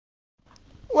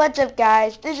What's up,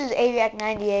 guys? This is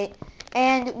AVAC98,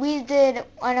 and we did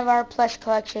one of our plush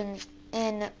collections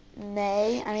in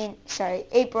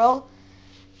April,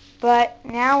 but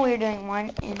now we're doing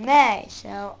one in May,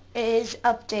 so it is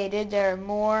updated. There are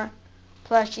more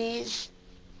plushies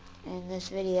in this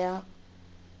video,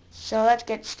 so let's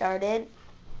get started.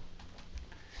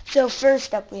 So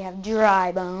first up we have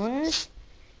Dry Bones.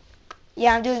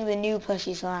 Yeah, I'm doing the new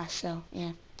plushies last, so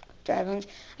yeah, Dry Bones.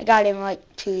 I got him like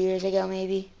 2 years ago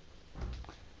maybe.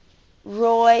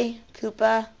 Roy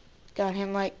Koopa, got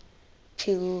him like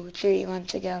 2-3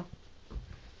 months ago.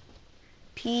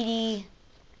 Petey,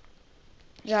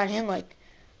 got him like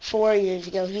 4 years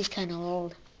ago. He's kind of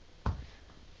old.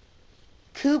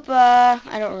 Koopa,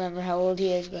 I don't remember how old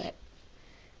he is, but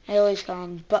I always call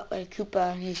him Butler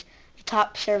Koopa. He's the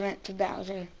top servant to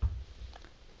Bowser.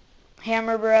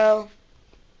 Hammer Bro,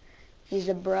 he's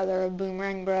the brother of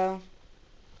Boomerang Bro.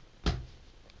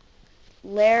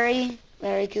 Larry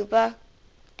Koopa,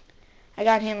 I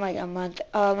got him like a month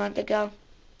ago.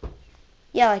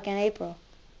 Yeah, like in April.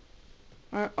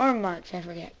 Or March, I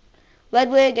forget.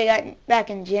 Ludwig, I got back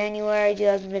in January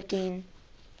 2015.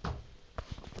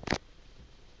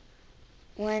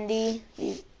 Wendy,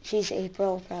 she's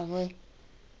April probably.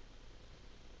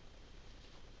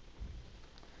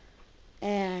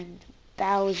 And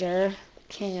Bowser,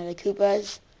 King of the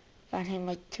Koopas, got him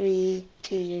like 2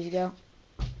 years ago.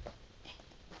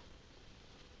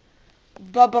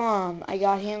 Ba-Bomb, I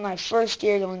got him my first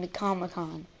year going to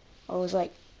Comic-Con. I was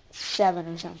like 7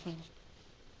 or something.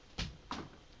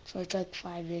 So it's like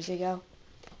 5 years ago.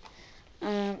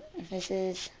 This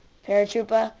is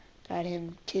Paratroopa. Got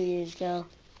him 2 years ago.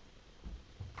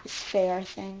 This fair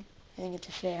thing. I think it's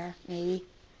a fair, maybe.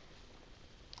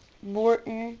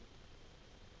 Morton.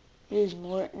 Here's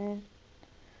Morton.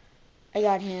 I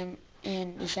got him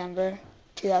in December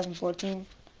 2014.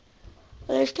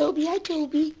 Oh, there's Toby. Hi,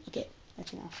 Toby. Okay,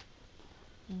 that's enough.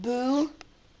 Boo.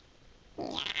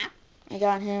 I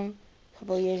got him a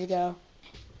couple years ago.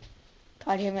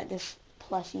 Got him at this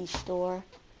plushie store. You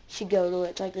should go to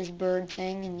it. It's like this bird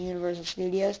thing in Universal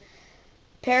Studios.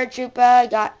 Paratroopa,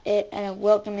 got it at a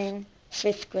welcoming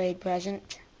 5th grade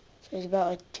present. So it was about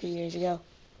like 2 years ago.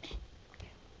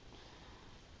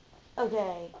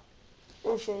 Okay,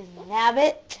 this is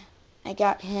Nabbit. I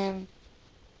got him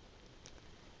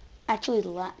actually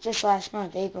just last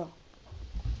month, April.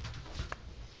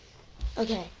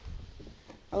 Okay,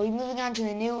 are we moving on to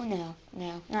the new? No,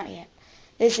 not yet.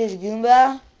 This is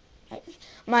Goomba,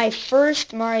 my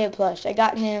first Mario plush. I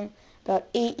got him about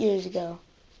 8 years ago.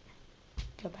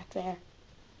 Go back there.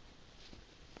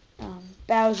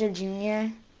 Bowser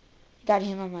Jr., got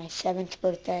him on my 7th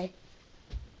birthday.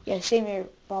 Yeah, same year,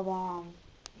 Bob.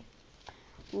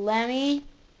 Lemmy,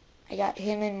 I got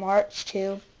him in March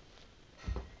too.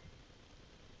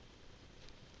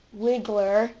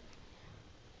 Wiggler,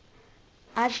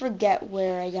 I forget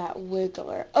where I got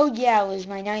Wiggler. Oh yeah, it was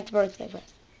my 9th birthday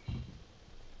present.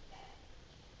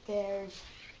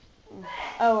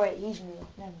 Oh wait, he's new,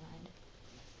 never mind.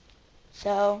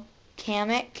 So,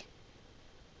 Kamek,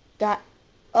 got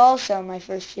also my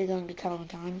first year going to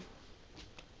Comic-Con.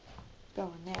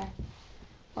 Going there.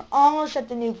 We're almost at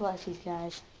the new plushies,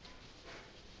 guys.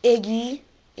 Iggy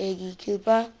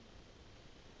Koopa.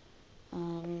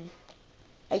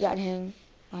 I got him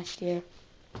last year.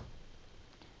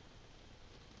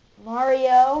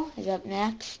 Mario is up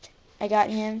next. I got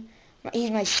him.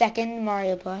 He's my 2nd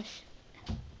Mario plush.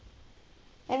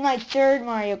 And my 3rd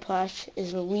Mario plush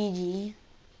is Luigi.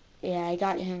 Yeah, I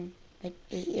got him like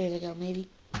 8 years ago, maybe.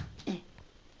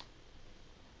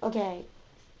 Okay,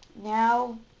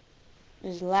 now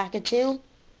there's Lakitu.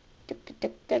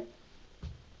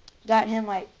 Got him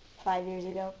like 5 years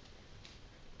ago.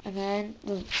 And then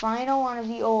the final one of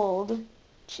the old,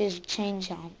 which is Chain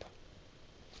Jump.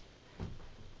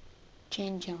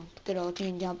 Good old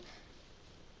Chain Jump.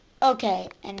 Okay,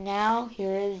 and now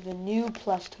here is the new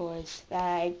plush toys that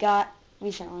I got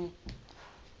recently.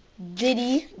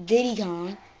 Diddy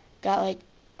Kong, got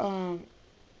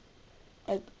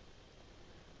like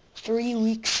 3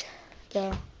 weeks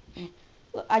ago.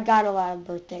 I got a lot of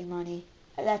birthday money.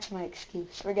 That's my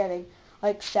excuse for getting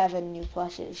like 7 new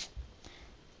plushes.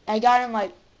 I got him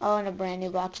like all in a brand new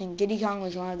boxing. Diddy Kong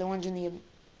was one of the ones in the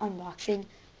unboxing.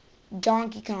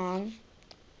 Donkey Kong,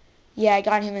 yeah, I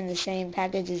got him in the same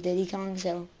package as Diddy Kong,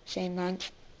 so same month.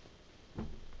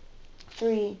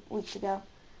 3 weeks ago.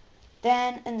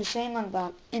 Then in the same how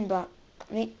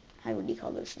would you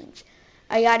call those things?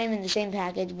 I got him in the same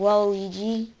package,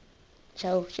 Waluigi,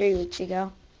 so 3 weeks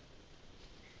ago.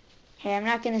 Hey, I'm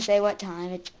not going to say what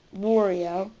time. It's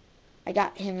Wario. I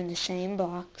got him in the same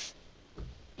box.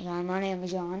 I got him on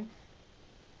Amazon.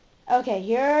 Okay,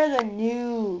 here are the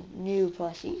new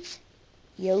plushies.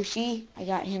 Yoshi, I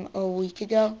got him a week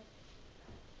ago.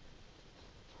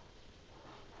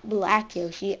 Black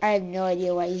Yoshi, I have no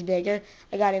idea why he's bigger.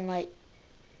 I got him like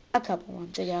a couple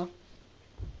months ago.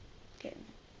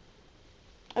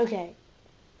 Okay,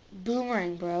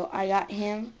 Boomerang Bro, I got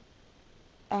him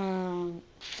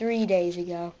 3 days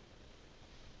ago.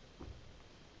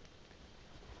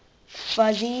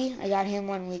 Fuzzy, I got him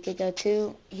 1 week ago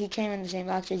too. He came in the same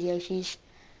box as Yoshi's.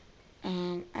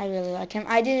 I really like him.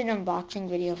 I did an unboxing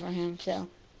video for him, so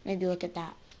maybe look at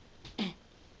that.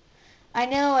 I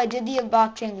know I did the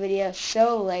unboxing video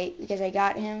so late because I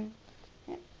got him.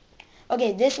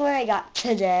 Okay, this one I got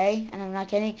today, and I'm not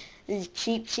kidding. This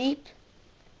is Cheap.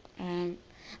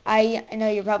 I know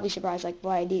you're probably surprised, like,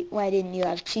 why didn't you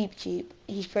have Cheap?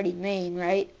 He's pretty mean,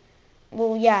 right?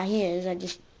 Well, yeah, he is.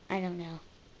 I don't know.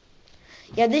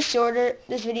 Yeah, this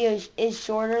video is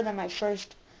shorter than my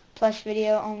first Plush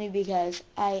video, only because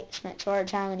I spent shorter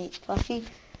time in each plushie.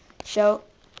 So,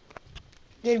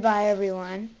 goodbye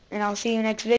everyone, and I'll see you next video.